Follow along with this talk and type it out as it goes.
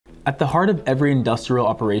At the heart of every industrial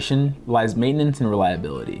operation lies maintenance and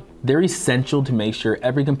reliability. They're essential to make sure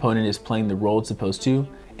every component is playing the role it's supposed to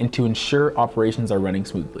and to ensure operations are running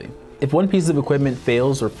smoothly. If one piece of equipment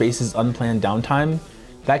fails or faces unplanned downtime,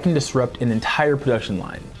 that can disrupt an entire production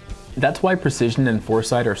line. That's why precision and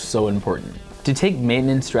foresight are so important. To take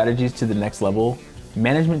maintenance strategies to the next level,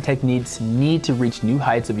 management techniques need to reach new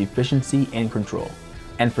heights of efficiency and control.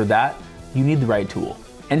 And for that, you need the right tool.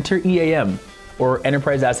 Enter EAM, or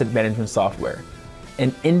Enterprise Asset Management Software,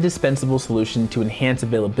 an indispensable solution to enhance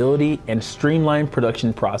availability and streamline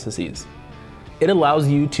production processes. It allows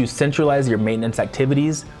you to centralize your maintenance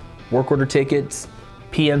activities, work order tickets,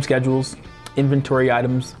 PM schedules, inventory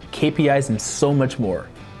items, KPIs, and so much more,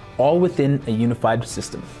 all within a unified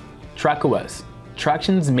system. TracOS,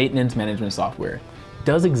 Tractian's maintenance management software,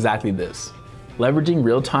 does exactly this. Leveraging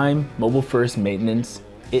real-time, mobile-first maintenance,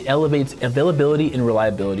 it elevates availability and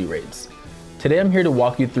reliability rates. Today I'm here to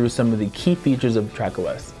walk you through some of the key features of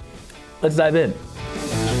TracOS. Let's dive in.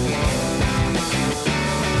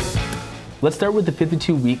 Let's start with the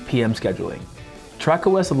 52-week PM scheduling.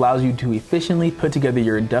 TracOS allows you to efficiently put together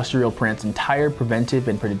your industrial plant's entire preventive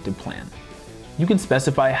and predictive plan. You can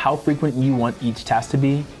specify how frequent you want each task to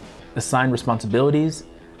be, assign responsibilities,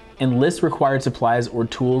 and list required supplies or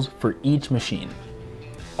tools for each machine.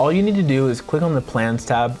 All you need to do is click on the Plans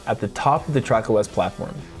tab at the top of the TracOS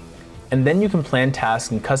platform. And then you can plan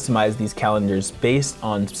tasks and customize these calendars based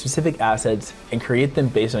on specific assets and create them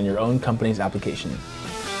based on your own company's application.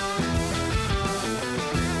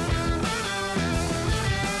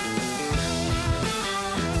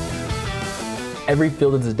 Every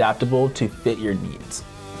field is adaptable to fit your needs.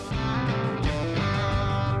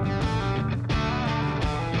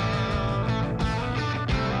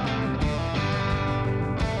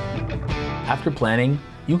 After planning,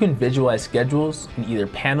 you can visualize schedules in either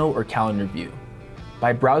panel or calendar view.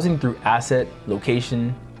 By browsing through asset,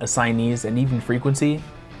 location, assignees, and even frequency,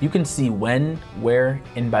 you can see when, where,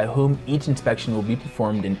 and by whom each inspection will be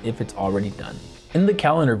performed and if it's already done. In the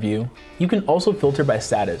calendar view, you can also filter by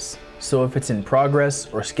status, so if it's in progress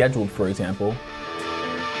or scheduled, for example.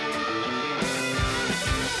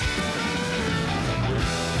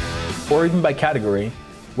 Or even by category,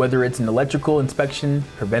 whether it's an electrical inspection,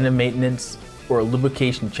 preventive maintenance, or a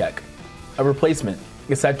lubrication check, a replacement,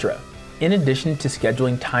 etc. In addition to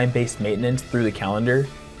scheduling time-based maintenance through the calendar,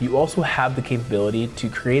 you also have the capability to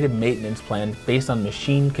create a maintenance plan based on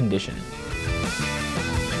machine condition.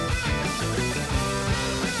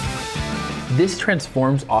 This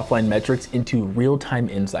transforms offline metrics into real-time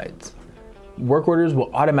insights. Work orders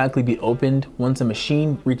will automatically be opened once a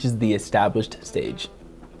machine reaches the established stage.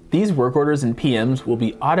 These work orders and PMs will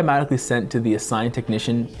be automatically sent to the assigned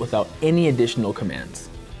technician without any additional commands.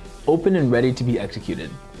 Open and ready to be executed.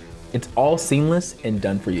 It's all seamless and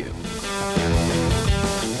done for you.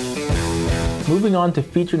 Moving on to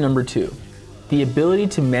feature number 2, the ability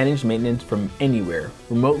to manage maintenance from anywhere,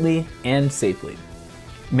 remotely and safely.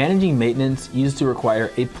 Managing maintenance used to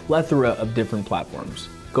require a plethora of different platforms,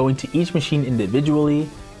 going to each machine individually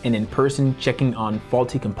and in person checking on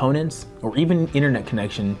faulty components or even internet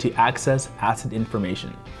connection to access asset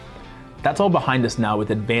information. That's all behind us now with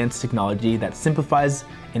advanced technology that simplifies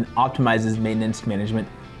and optimizes maintenance management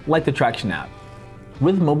like the Tractian app.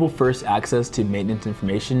 With mobile-first access to maintenance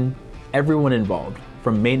information, everyone involved,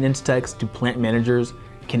 from maintenance techs to plant managers,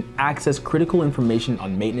 can access critical information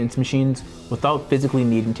on maintenance machines without physically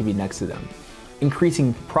needing to be next to them,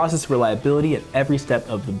 increasing process reliability at every step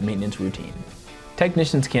of the maintenance routine.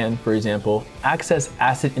 Technicians can, for example, access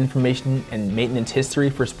asset information and maintenance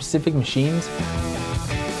history for specific machines,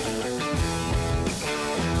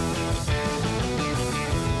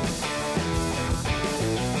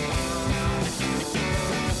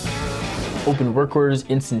 open work orders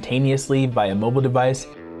instantaneously via mobile device,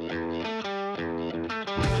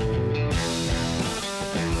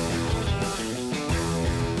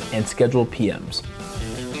 and schedule PMs.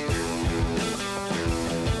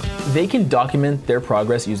 They can document their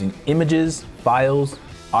progress using images, files,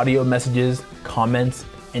 audio messages, comments,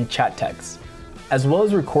 and chat text, as well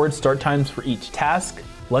as record start times for each task,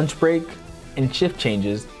 lunch break, and shift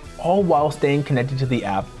changes, all while staying connected to the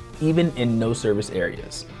app, even in no service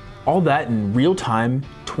areas. All that in real time,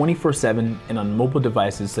 24/7, and on mobile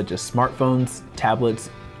devices such as smartphones, tablets,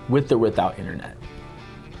 with or without internet.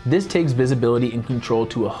 This takes visibility and control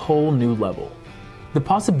to a whole new level. The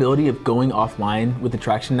possibility of going offline with the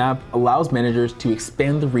Tractian app allows managers to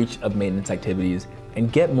expand the reach of maintenance activities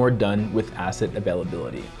and get more done with asset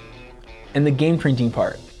availability. And the game-changing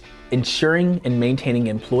part, ensuring and maintaining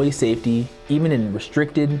employee safety even in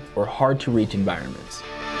restricted or hard-to-reach environments.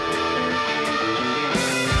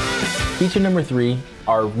 Feature number 3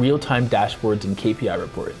 are real-time dashboards and KPI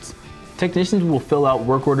reports. Technicians will fill out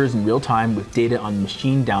work orders in real time with data on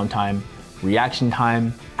machine downtime, reaction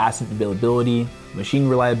time, asset availability, machine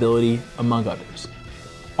reliability, among others.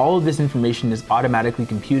 All of this information is automatically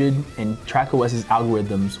computed, and TracOS's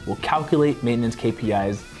algorithms will calculate maintenance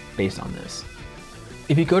KPIs based on this.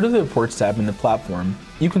 If you go to the Reports tab in the platform,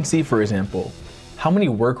 you can see, for example, how many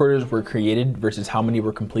work orders were created versus how many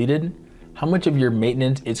were completed, how much of your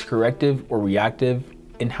maintenance is corrective or reactive,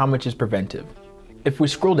 and how much is preventive. If we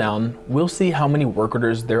scroll down, we'll see how many work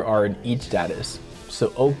orders there are in each status,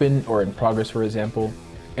 so open or in progress, for example,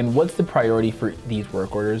 and what's the priority for these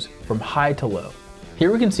work orders from high to low.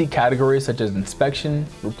 Here we can see categories such as inspection,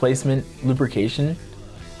 replacement, lubrication,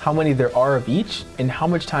 how many there are of each, and how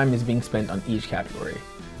much time is being spent on each category.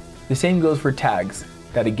 The same goes for tags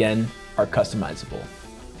that, again, are customizable.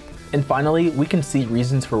 And finally, we can see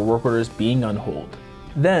reasons for work orders being on hold.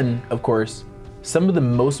 Then, of course, some of the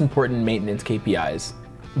most important maintenance KPIs: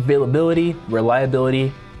 availability,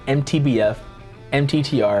 reliability, MTBF,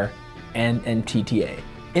 MTTR, and MTTA.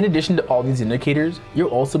 In addition to all these indicators, you'll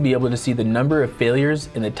also be able to see the number of failures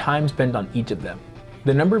and the time spent on each of them,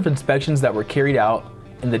 the number of inspections that were carried out,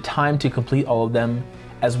 and the time to complete all of them,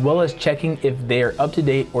 as well as checking if they are up to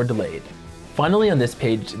date or delayed. Finally, on this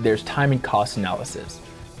page, there's time and cost analysis.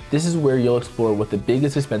 This is where you'll explore what the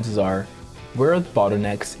biggest expenses are, where are the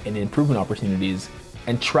bottlenecks and improvement opportunities,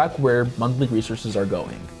 and track where monthly resources are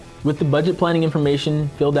going. With the budget planning information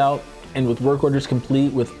filled out, and with work orders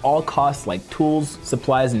complete with all costs like tools,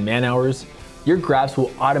 supplies, and man hours, your graphs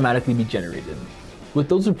will automatically be generated. With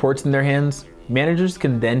those reports in their hands, managers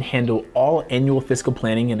can then handle all annual fiscal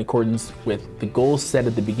planning in accordance with the goals set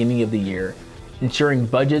at the beginning of the year, ensuring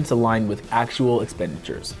budgets align with actual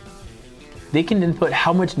expenditures. They can input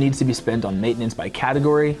how much needs to be spent on maintenance by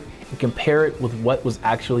category and compare it with what was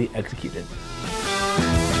actually executed.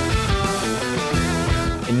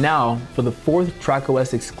 And now for the fourth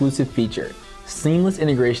TracOS exclusive feature, seamless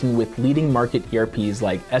integration with leading market ERPs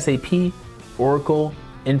like SAP, Oracle,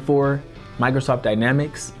 Infor, Microsoft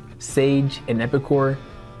Dynamics, Sage, and Epicor,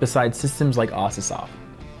 besides systems like Osisoft.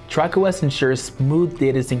 TracOS ensures smooth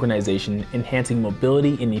data synchronization, enhancing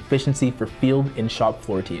mobility and efficiency for field and shop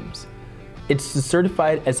floor teams. It's the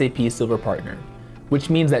certified SAP Silver Partner, which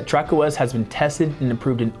means that TracOS has been tested and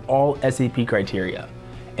approved in all SAP criteria,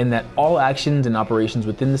 and that all actions and operations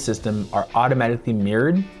within the system are automatically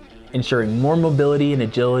mirrored, ensuring more mobility and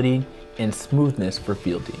agility and smoothness for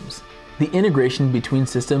field teams. The integration between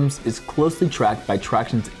systems is closely tracked by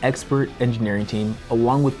Tractian's expert engineering team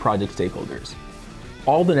along with project stakeholders.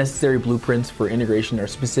 All the necessary blueprints for integration are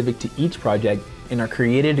specific to each project and are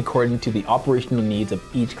created according to the operational needs of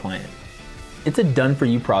each client. It's a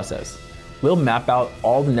done-for-you process. We'll map out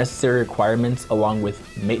all the necessary requirements along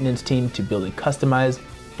with the maintenance team to build a customized,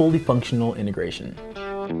 fully functional integration.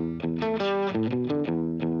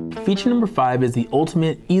 Feature number 5 is the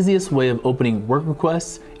ultimate, easiest way of opening work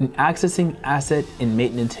requests and accessing asset and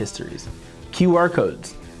maintenance histories. QR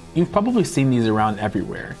codes. You've probably seen these around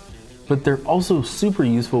everywhere, but they're also super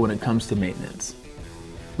useful when it comes to maintenance.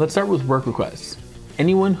 Let's start with work requests.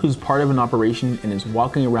 Anyone who's part of an operation and is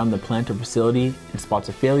walking around the plant or facility and spots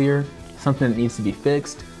a failure, something that needs to be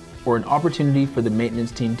fixed, or an opportunity for the maintenance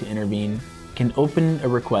team to intervene, can open a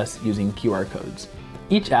request using QR codes.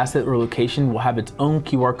 Each asset or location will have its own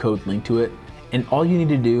QR code linked to it, and all you need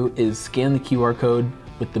to do is scan the QR code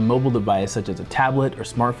with the mobile device such as a tablet or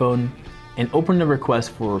smartphone, and open a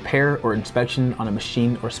request for repair or inspection on a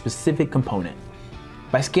machine or specific component.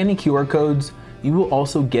 By scanning QR codes, you will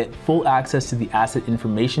also get full access to the asset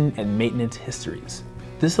information and maintenance histories.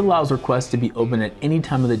 This allows requests to be open at any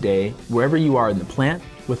time of the day, wherever you are in the plant,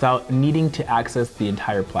 without needing to access the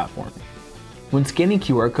entire platform. When scanning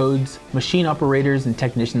QR codes, machine operators and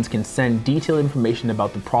technicians can send detailed information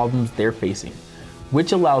about the problems they're facing,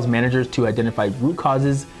 which allows managers to identify root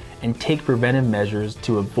causes and take preventive measures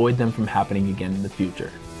to avoid them from happening again in the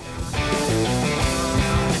future.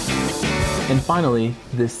 And finally,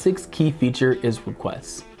 the sixth key feature is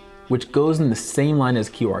requests, which goes in the same line as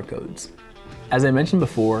QR codes. As I mentioned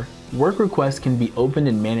before, work requests can be opened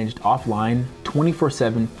and managed offline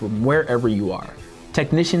 24/7 from wherever you are.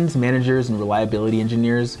 Technicians, managers, and reliability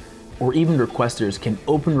engineers, or even requesters can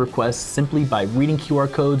open requests simply by reading QR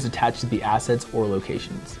codes attached to the assets or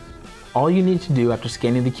locations. All you need to do after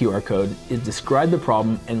scanning the QR code is describe the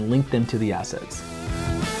problem and link them to the assets.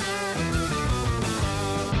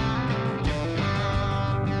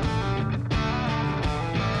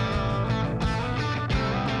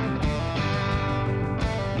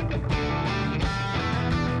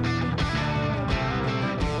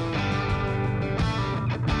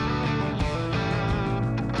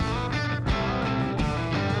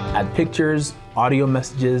 Add pictures, audio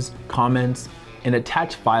messages, comments, and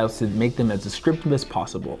attach files to make them as descriptive as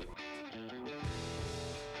possible.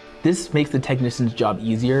 This makes the technician's job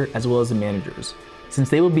easier as well as the manager's, since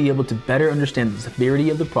they will be able to better understand the severity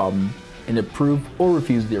of the problem and approve or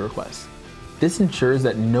refuse the request. This ensures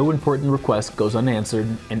that no important request goes unanswered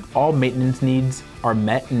and all maintenance needs are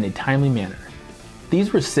met in a timely manner.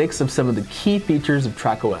 These were 6 of some of the key features of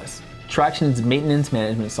TracOS, Tractian's maintenance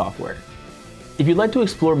management software. If you'd like to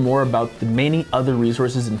explore more about the many other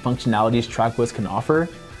resources and functionalities TracOS can offer,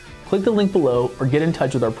 click the link below or get in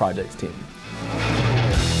touch with our projects team.